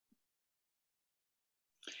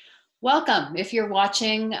Welcome. If you're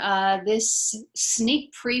watching this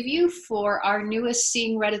sneak preview for our newest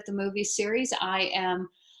Seeing Red at the Movies series, I am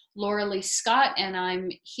Loralee Scott, and I'm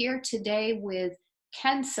here today with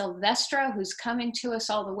Ken Silvestro, who's coming to us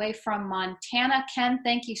all the way from Montana. Ken,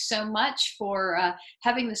 thank you so much for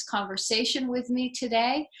having this conversation with me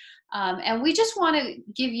today. And we just want to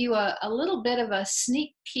give you a little bit of a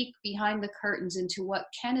sneak peek behind the curtains into what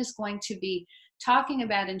Ken is going to be talking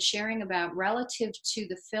about and sharing about relative to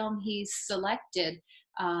the film he's selected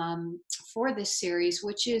for this series,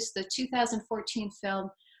 which is the 2014 film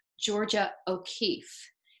Georgia O'Keeffe.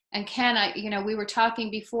 And Ken, we were talking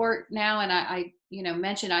before now, and I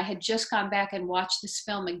mentioned I had just gone back and watched this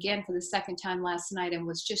film again for the second time last night, and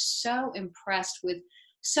was just so impressed with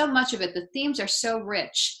so much of it. The themes are so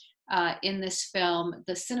rich in this film.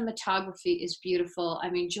 The cinematography is beautiful. I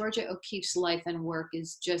mean, Georgia O'Keeffe's life and work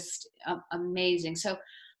is just amazing. So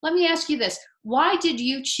let me ask you this. Why did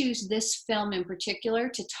you choose this film in particular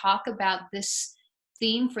to talk about this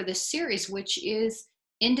theme for this series, which is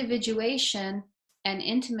individuation and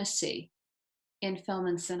intimacy in film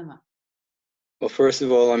and cinema? Well, first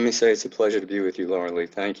of all, let me say it's a pleasure to be with you, Loralee.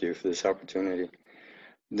 Thank you for this opportunity.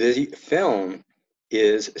 The film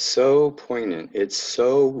is so poignant. It's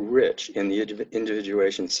so rich in the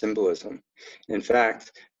individuation symbolism. In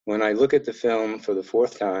fact, when I look at the film for the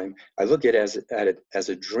fourth time, I look at it as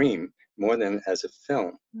a dream more than as a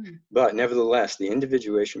film. But nevertheless, the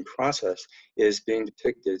individuation process is being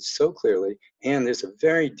depicted so clearly, and there's a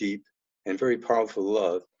very deep and very powerful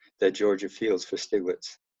love that Georgia feels for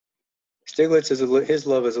Stiglitz. Stiglitz his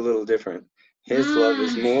love is a little different. His love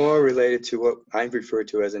is more related to what I refer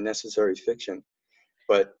to as a necessary fiction.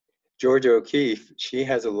 But Georgia O'Keeffe, she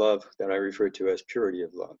has a love that I refer to as purity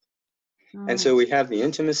of love. And so we have the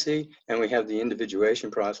intimacy and we have the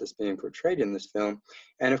individuation process being portrayed in this film.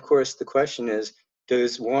 And of course, the question is,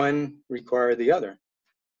 does one require the other?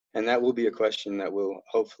 And that will be a question that we'll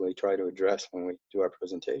hopefully try to address when we do our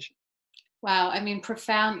presentation. Wow, I mean,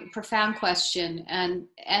 profound question,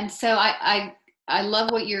 and so I love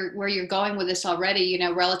where you're going with this already. You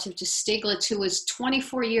know, relative to Stiglitz, who was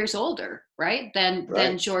 24 years older, right,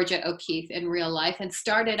 than Georgia O'Keeffe in real life, and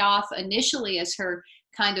started off initially as her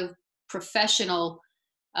kind of professional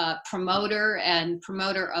promoter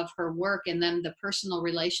of her work, and then the personal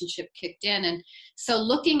relationship kicked in. And so,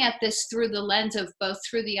 looking at this through the lens of both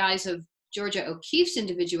through the eyes of Georgia O'Keeffe's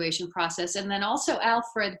individuation process, and then also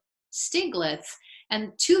Alfred Stiglitz,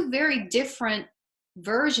 and two very different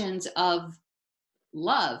versions of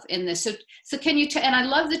love in this. So can you, and I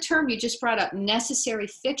love the term you just brought up, necessary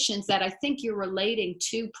fictions, that I think you're relating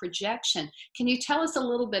to projection. Can you tell us a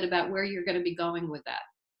little bit about where you're going to be going with that?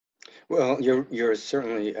 Well, you're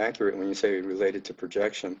certainly accurate when you say related to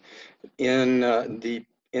projection. In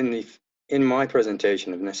my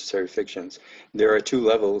presentation of necessary fictions, there are two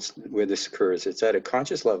levels where this occurs. It's at a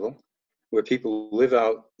conscious level, where people live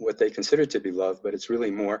out what they consider to be love, but it's really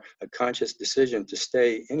more a conscious decision to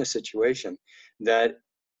stay in a situation that,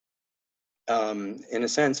 in a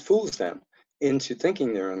sense, fools them into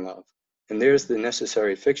thinking they're in love. And there's the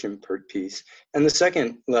necessary fiction piece. And the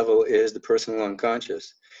second level is the personal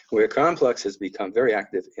unconscious, where complexes become very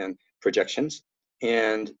active in projections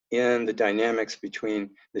and in the dynamics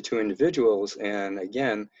between the two individuals. And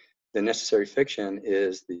again, the necessary fiction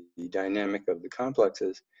is the dynamic of the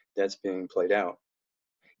complexes that's being played out.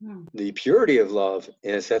 The purity of love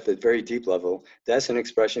is at the very deep level. That's an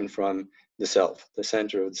expression from the self, the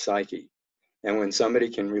center of the psyche. And when somebody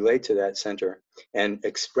can relate to that center and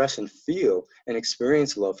express and feel and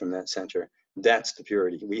experience love from that center, that's the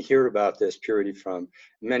purity. We hear about this purity from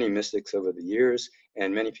many mystics over the years,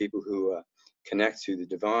 and many people who connect to the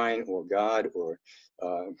divine or God or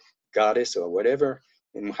goddess or whatever,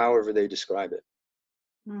 and however they describe it.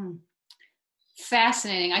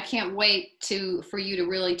 Fascinating. I can't wait for you to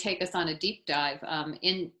really take us on a deep dive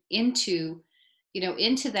into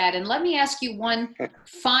that. And let me ask you one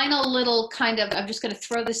final little kind of, I'm just going to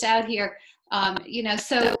throw this out here.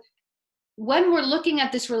 So when we're looking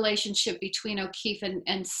at this relationship between O'Keeffe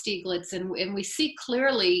and Stiglitz, and we see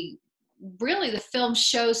clearly, really the film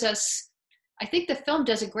shows us, I think the film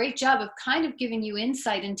does a great job of kind of giving you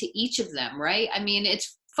insight into each of them, right? I mean,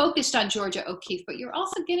 it's focused on Georgia O'Keeffe, but you're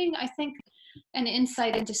also getting, I think, an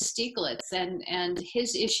insight into Stiglitz and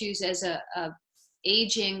his issues as a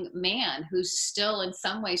aging man who's still in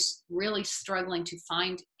some ways really struggling to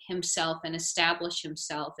find himself and establish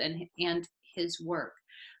himself and his work.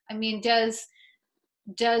 I mean, does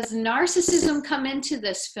narcissism come into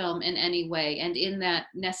this film in any way, and in that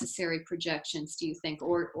necessary projections, do you think,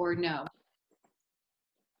 or no?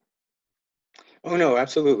 Oh no,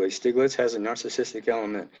 absolutely. Stiglitz has a narcissistic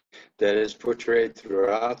element that is portrayed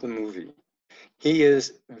throughout the movie. He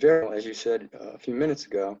is very, as you said a few minutes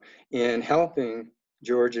ago, in helping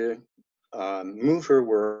Georgia move her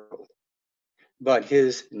world. But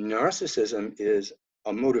his narcissism is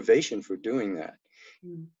a motivation for doing that.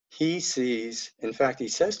 Mm. He sees, in fact, he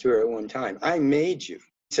says to her at one time, I made you.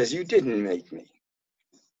 He says, you didn't make me.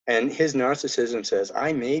 And his narcissism says,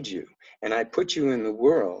 I made you and I put you in the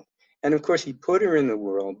world. And of course, he put her in the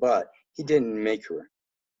world, but he didn't make her.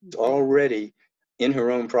 She's already in her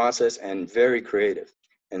own process and very creative.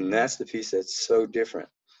 And that's the piece that's so different.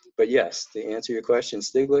 But yes, to answer your question,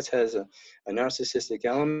 Stiglitz has a narcissistic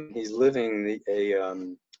element. He's living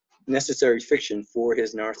a necessary fiction for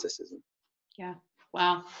his narcissism. Yeah.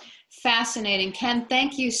 Wow. Fascinating. Ken,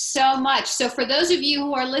 thank you so much. So for those of you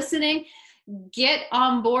who are listening, get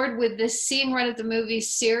on board with this Seeing Red at the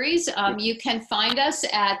Movies series. You can find us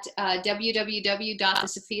at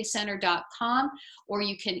www.thesophiacenter.com, or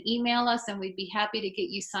you can email us and we'd be happy to get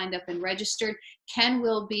you signed up and registered. Ken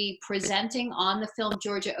will be presenting on the film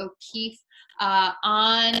Georgia O'Keeffe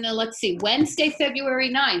on, let's see, Wednesday, February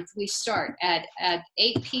 9th. We start at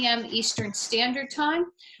 8 p.m. Eastern Standard Time.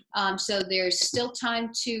 So there's still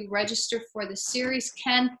time to register for the series.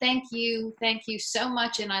 Ken, thank you so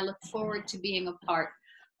much, and I look forward to being a part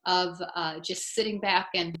of just sitting back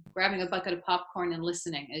and grabbing a bucket of popcorn and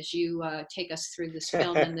listening as you take us through this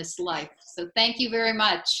film and this life. So thank you very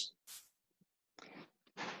much.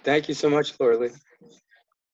 Thank you so much, Loralee.